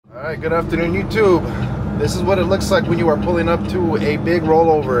Alright, good afternoon YouTube. This is what it looks like when you are pulling up to a big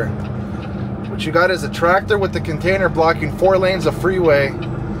rollover. What you got is a tractor with the container blocking 4 lanes of freeway.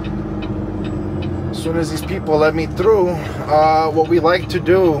 As soon as these people let me through, what we like to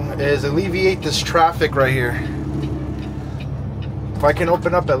do is alleviate this traffic right here. If I can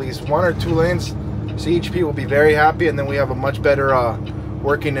open up at least 1 or 2 lanes, CHP will be very happy, and then we have a much better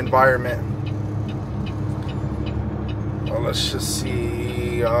working environment. Well, let's just see.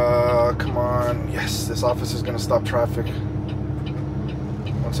 Come on. Yes, this office is going to stop traffic.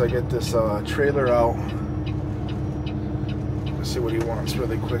 Once I get this trailer out. Let's see what he wants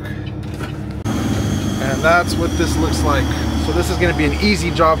really quick. And that's what this looks like. So this is going to be an easy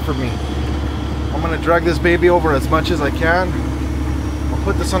job for me. I'm going to drag this baby over as much as I can. I'll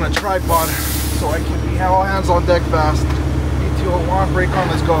put this on a tripod so I can be all hands on deck fast. PTO 1, brake on,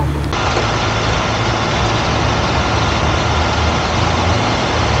 let's go.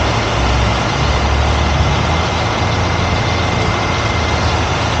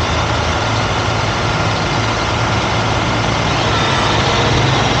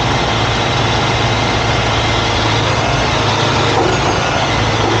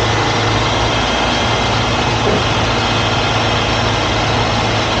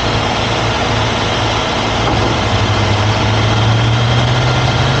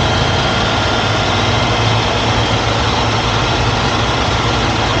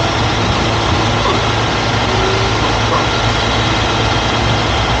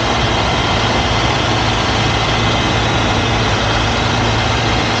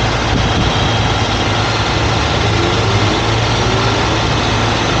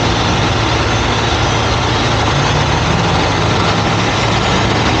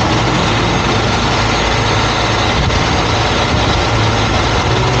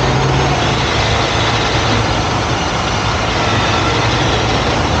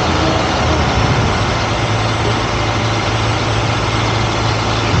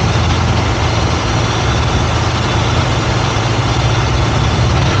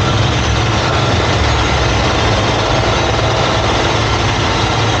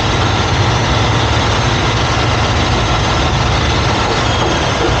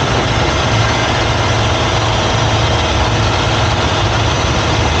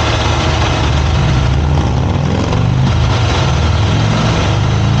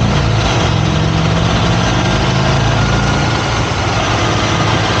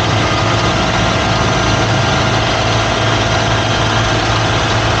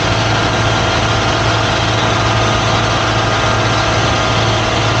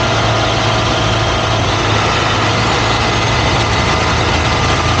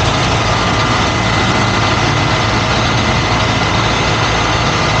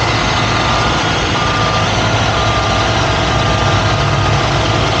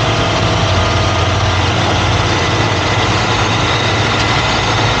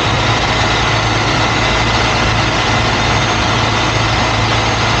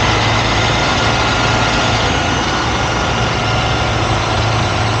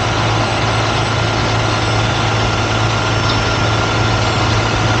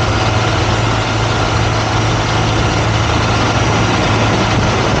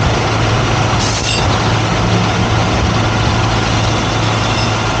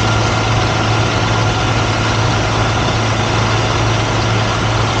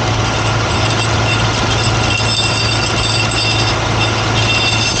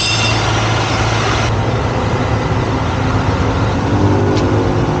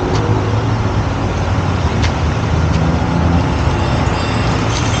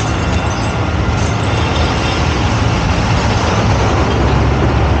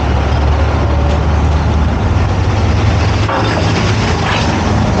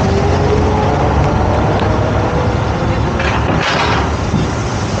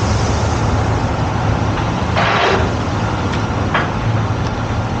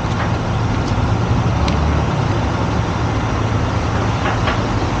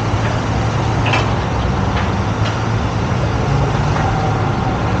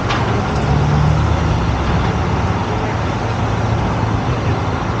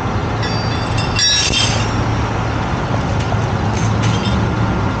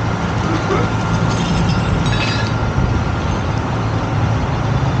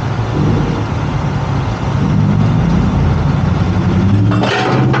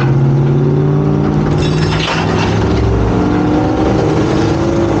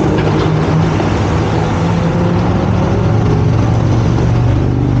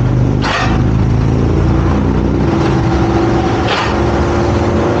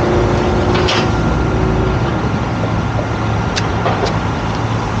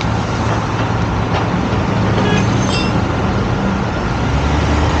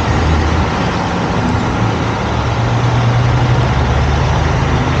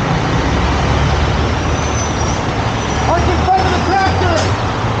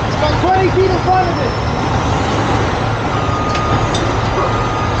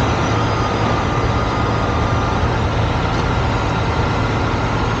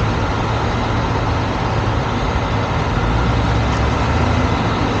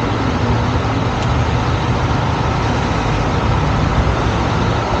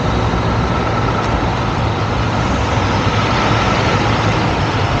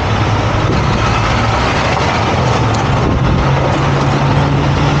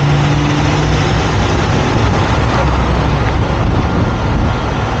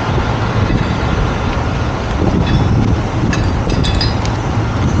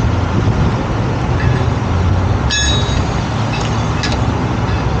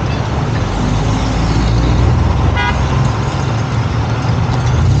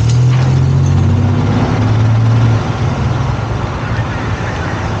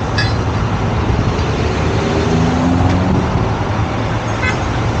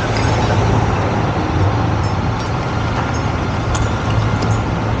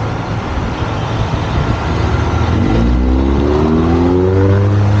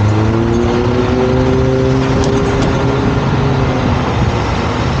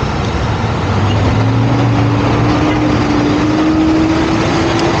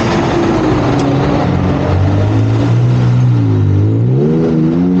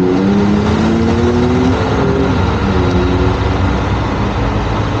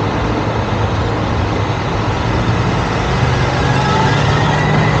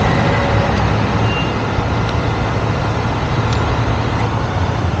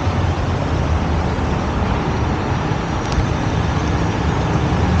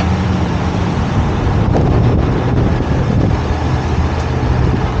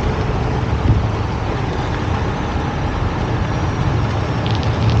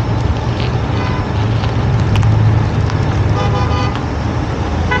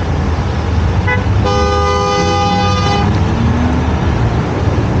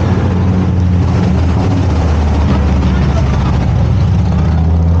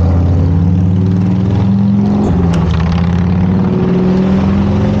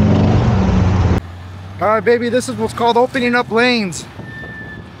 All right, baby, this is what's called opening up lanes.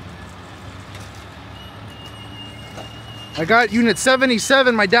 I got unit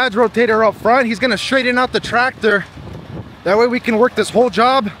 77, my dad's rotator up front. He's gonna straighten out the tractor. That way we can work this whole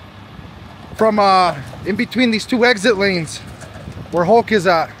job from in between these two exit lanes where Hulk is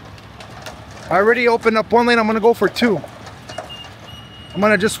at. I already opened up one lane, I'm gonna go for two. I'm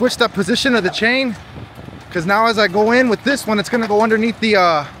gonna just switch that position of the chain, because now as I go in with this one, it's gonna go underneath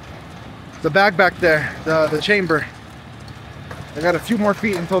the bag back there, the chamber. I got a few more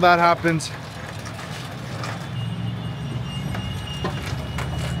feet until that happens.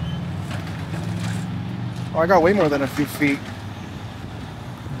 Oh, I got way more than a few feet.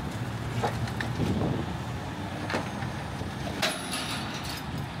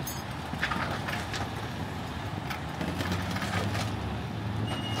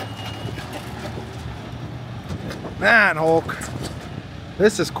 Man, Hulk,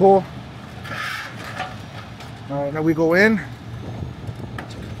 this is cool. All right, now we go in.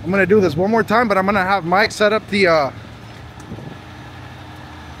 I'm gonna do this one more time, but I'm gonna have Mike set up the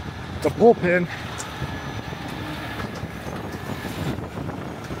pull pin.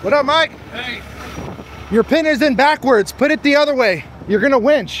 What up, Mike? Hey. Your pin is in backwards. Put it the other way. You're gonna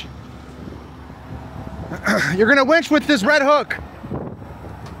winch. You're gonna winch with this red hook.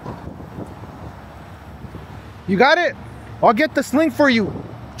 You got it? I'll get the sling for you.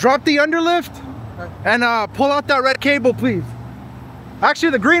 Drop the underlift and pull out that red cable, please. Actually,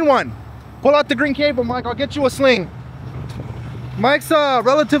 the green one. Pull out the green cable, Mike. I'll get you a sling. Mike's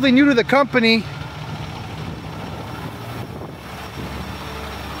relatively new to the company.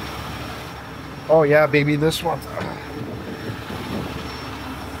 Oh yeah, baby, this one.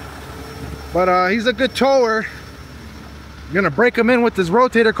 But he's a good tower. I'm gonna break him in with this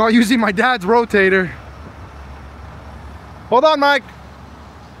rotator car using my dad's rotator. Hold on, Mike.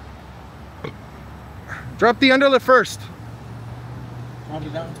 Drop the underlift first.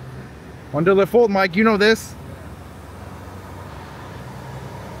 Underlift hold, Mike, you know this.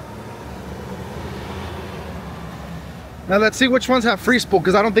 Now let's see which ones have free spool,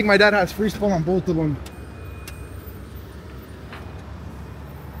 because I don't think my dad has free spool on both of them.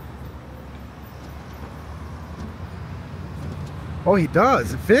 Oh, he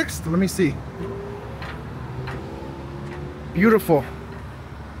does. It fixed? Let me see. Beautiful.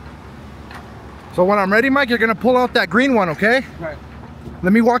 So when I'm ready, Mike, you're gonna pull out that green one, okay? Right.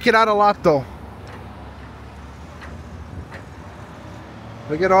 Let me walk it out a lot though.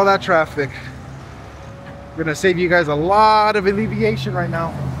 Look at all that traffic. We're gonna save you guys a lot of alleviation right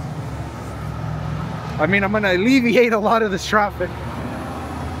now. I mean, I'm gonna alleviate a lot of this traffic.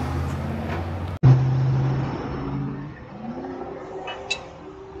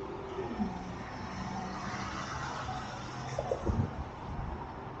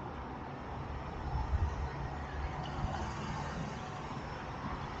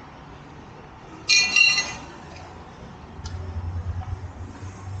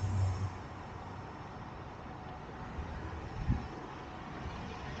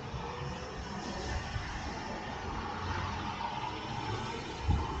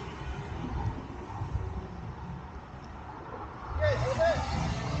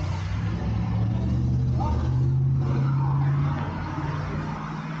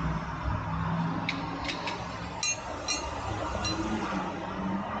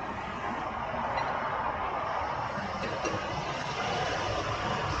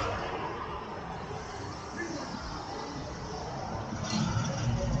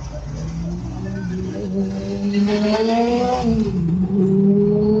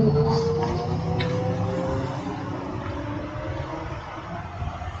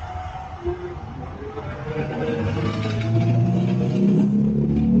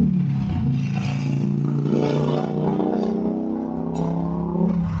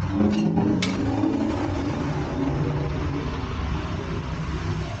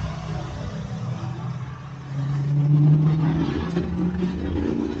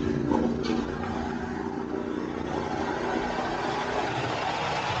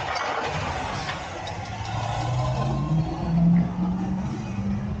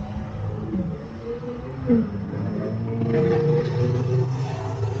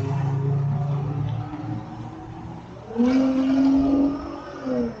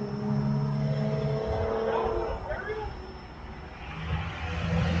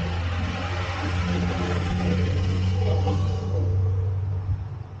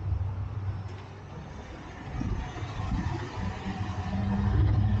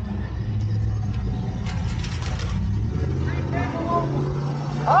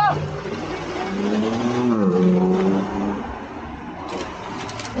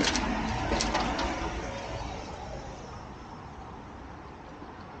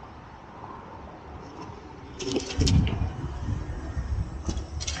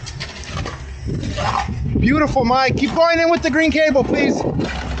 Beautiful, Mike. Keep going in with the green cable, please.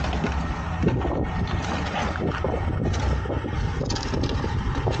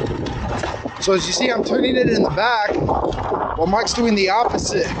 So as you see, I'm turning it in the back while Mike's doing the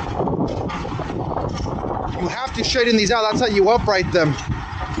opposite. You have to straighten these out. That's how you upright them.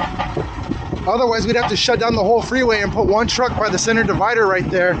 Otherwise, we'd have to shut down the whole freeway and put one truck by the center divider right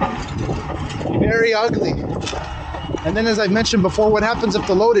there. Very ugly. And then, as I mentioned before, what happens if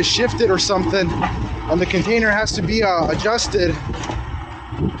the load is shifted or something and the container has to be adjusted?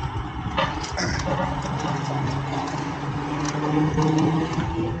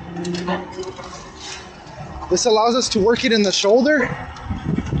 This allows us to work it in the shoulder.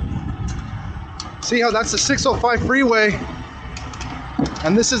 See how that's the 605 freeway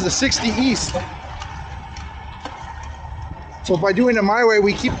and this is the 60 east. So by doing it my way,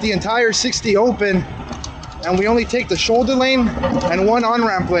 we keep the entire 60 open and we only take the shoulder lane and one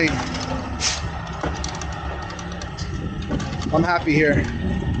on-ramp lane. I'm happy here.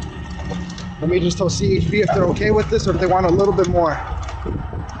 Let me just tell CHB if they're okay with this or if they want a little bit more.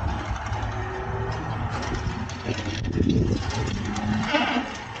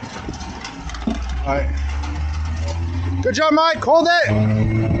 All right. Good job, Mike. Hold it.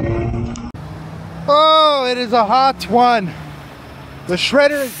 Oh, it is a hot one. The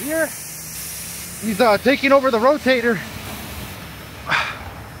shredder is here. He's taking over the rotator.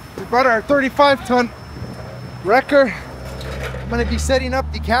 We brought our 35-ton wrecker. I'm going to be setting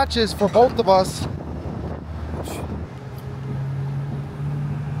up the catches for both of us.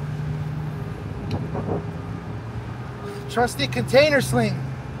 Trusty container sling.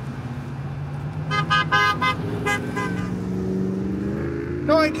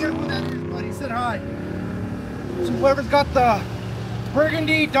 No idea who that is, but he said hi. So whoever's got the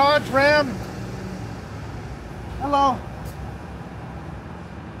Burgundy Dodge Ram. Hello.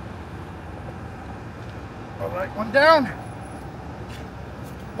 All right, one down.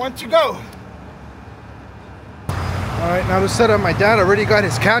 One to go. All right, now to set up, my dad already got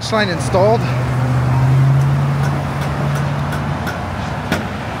his catch line installed.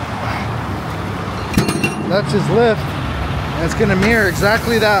 That's his lift. And it's gonna mirror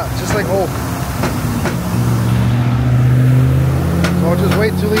exactly that, just like Hulk. So I'll just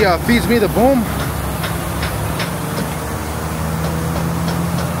wait till he feeds me the boom.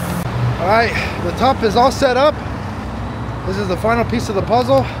 All right, the top is all set up. This is the final piece of the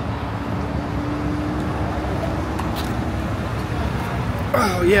puzzle.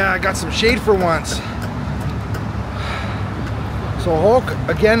 Oh yeah, I got some shade for once. So Hulk,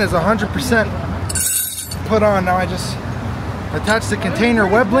 again, is 100% put on. Now I just attach the container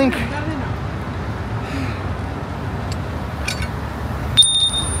web link.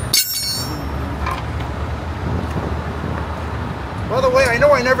 By the way, I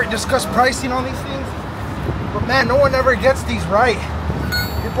know I never discuss pricing on these things, but man, no one ever gets these right.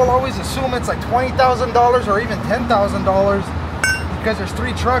 People always assume it's like $20,000 or even $10,000 because there's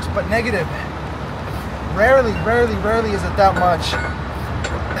 3 trucks, but negative. Rarely is it that much.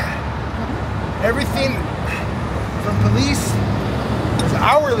 Everything from police is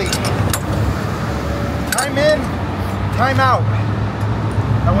hourly. Time in, time out.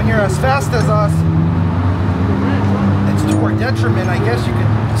 And when you're as fast as us, it's to our detriment. I guess you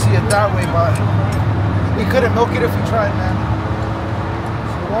could see it that way, but we couldn't milk it if we tried, man.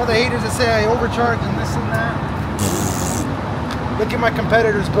 So all the haters that say I overcharge and this and that, look at my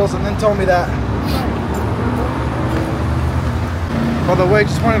competitors' bills and then tell me that. By the way,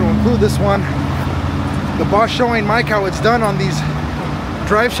 just wanted to include this one. The boss showing Mike how it's done on these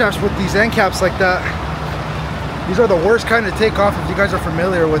drive shafts with these end caps like that. These are the worst kind to take off if you guys are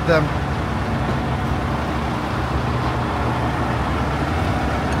familiar with them.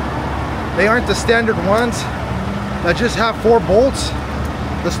 They aren't the standard ones that just have 4 bolts.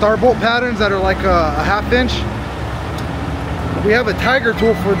 The star bolt patterns that are like a ½ inch. We have a tiger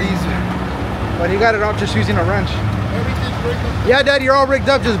tool for these, but he got it off just using a wrench. Everything's rigged up. Yeah, Dad, you're all rigged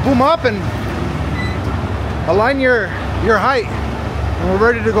up. Just boom up and align your height, and we're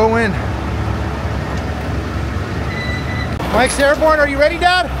ready to go in. Mike's airborne. Are you ready,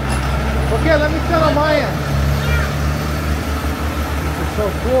 Dad? Okay, let me set on my end. This is so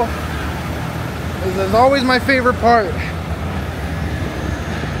cool. This is always my favorite part.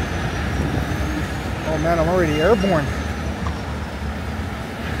 Oh man, I'm already airborne.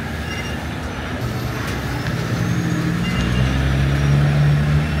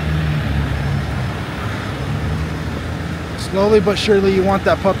 Slowly but surely, you want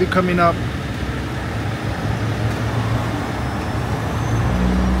that puppy coming up.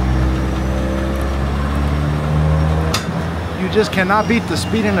 You just cannot beat the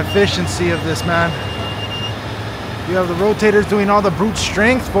speed and efficiency of this, man. You have the rotators doing all the brute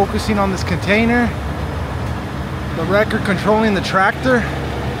strength, focusing on this container. The wrecker controlling the tractor.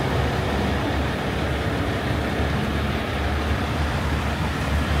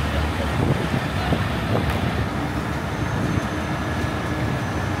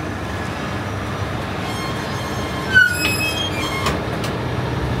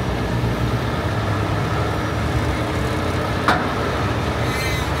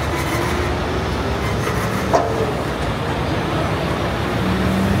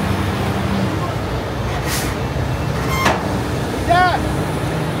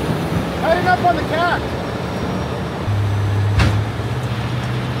 Up on the cat.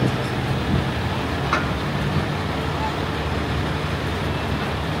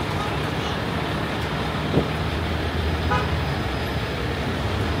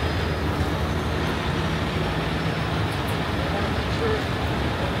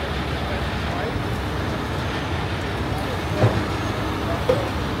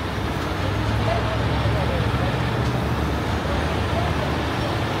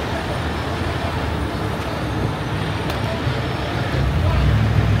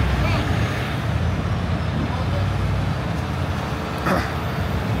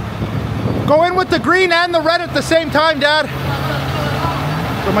 Go in with the green and the red at the same time, Dad.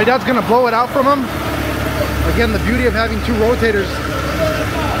 So my dad's gonna blow it out from him. Again, the beauty of having two rotators.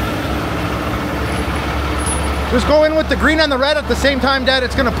 Just go in with the green and the red at the same time, Dad.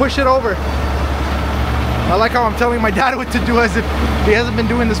 It's gonna push it over. I like how I'm telling my dad what to do as if he hasn't been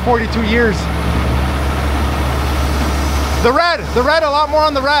doing this 42 years. The red, a lot more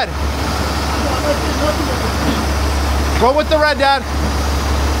on the red. Go with the red, Dad.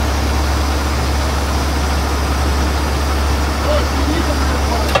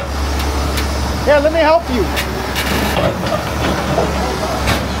 Here, let me help you.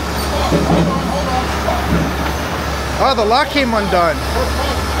 Oh, the lock came undone.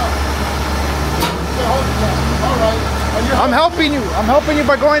 I'm helping you. I'm helping you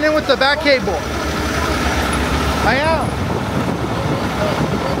by going in with the back cable. I am.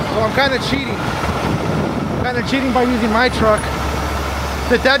 So I'm kind of cheating. I'm kind of cheating by using my truck.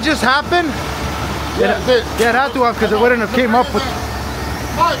 Did that just happen? Yeah, it had to have, because it wouldn't have came up with...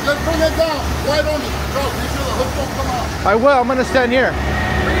 Mike, let's bring it down. Right on it. Go. Make sure the hook don't come out. I will. I'm going to stand here.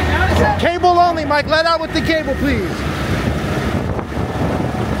 Cable only, Mike. Let out with the cable, please.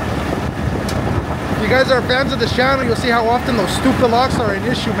 If you guys are fans of this channel, you'll see how often those stupid locks are an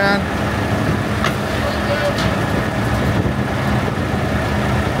issue, man.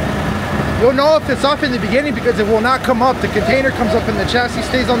 You'll know if it's off in the beginning because it will not come up. The container comes up and the chassis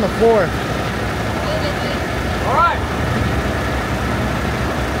stays on the floor. All right.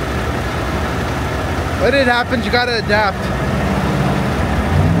 When it happens, you gotta adapt.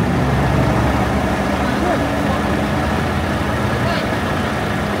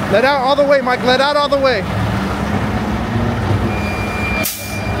 Let out all the way, Mike. Let out all the way.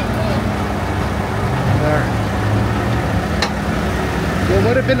 There. What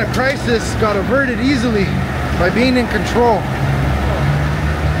would have been a crisis got averted easily by being in control.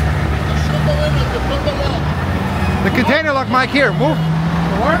 The container lock, Mike, here. Move.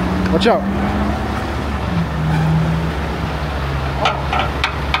 Watch out.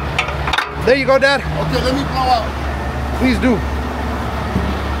 There you go, Dad. Okay, let me blow out. Please do.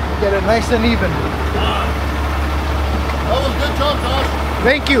 Get it nice and even. That was a good job, Josh.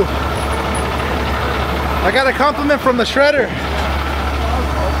 Thank you. I got a compliment from the shredder.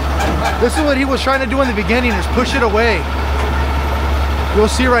 This is what he was trying to do in the beginning, is push it away. You'll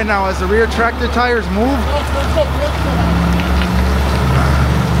see right now as the rear tractor tires move.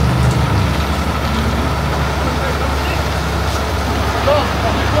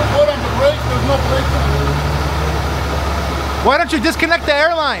 Why don't you disconnect the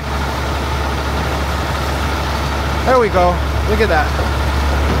airline? There we go. Look at that.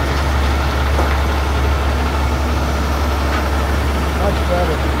 Much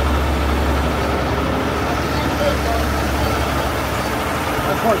better.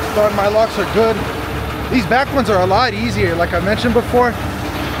 That part's done. My locks are good. These back ones are a lot easier. Like I mentioned before,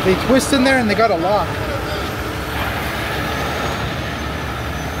 they twist in there and they got a lock.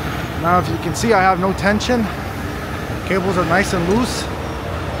 Now if you can see, I have no tension. Cables are nice and loose.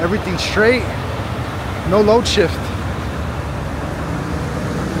 Everything's straight. No load shift.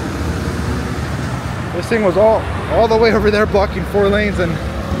 This thing was all the way over there blocking 4 lanes and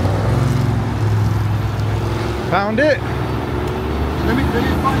found it. Let me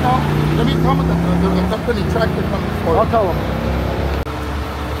find out. Let me tell them the company tractor coming for. I'll tell them.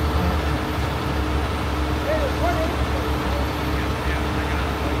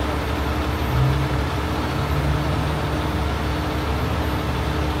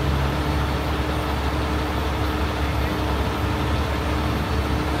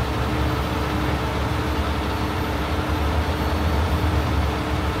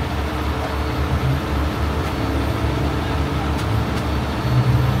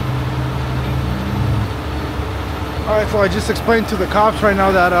 Alright, so I just explained to the cops right now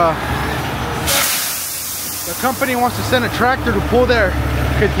that the company wants to send a tractor to pull their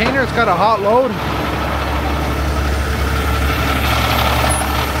container. It's got a hot load.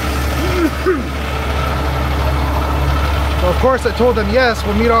 So of course I told them yes,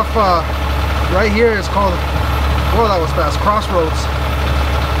 we'll meet off right here. It's called, oh that was fast, Crossroads.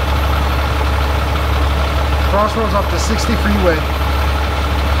 Crossroads off the 60 freeway.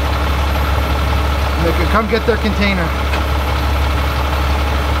 And they can come get their container.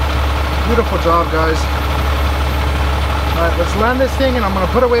 Beautiful job, guys. Alright, let's land this thing and I'm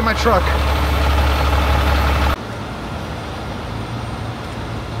gonna put away my truck.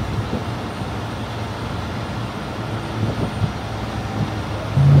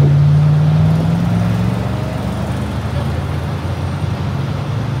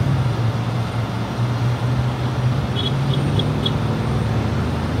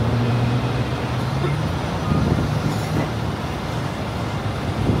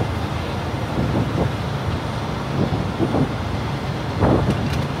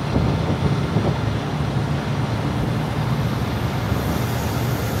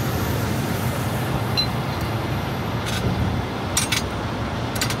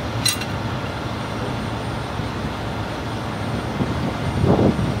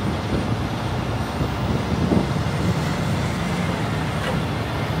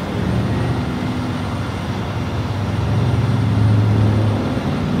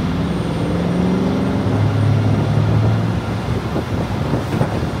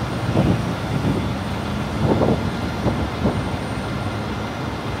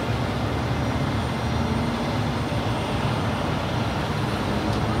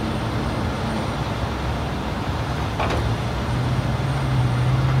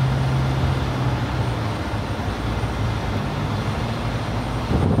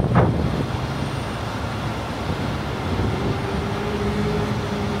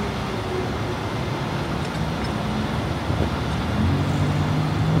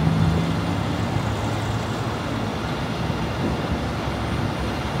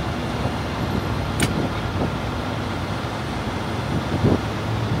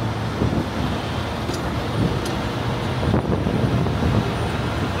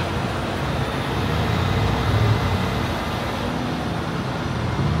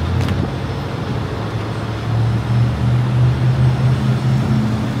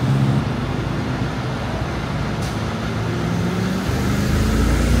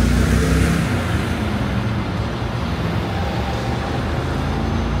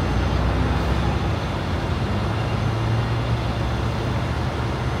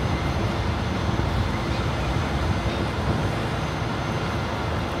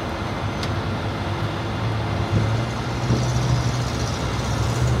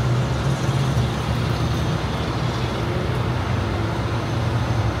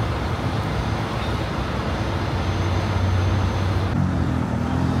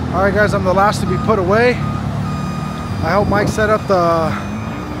 Alright guys, I'm the last to be put away. I hope Mike set up the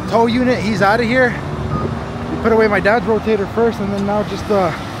tow unit. He's out of here. We put away my dad's rotator first and then now just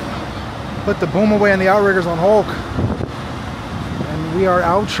put the boom away and the outriggers on Hulk. And we are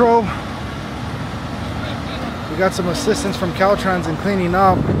outro. We got some assistance from Caltrans in cleaning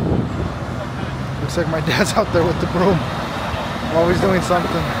up. Looks like my dad's out there with the broom. Always doing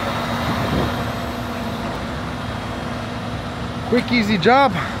something. Quick, easy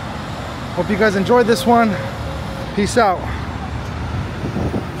job. Hope you guys enjoyed this one. Peace out.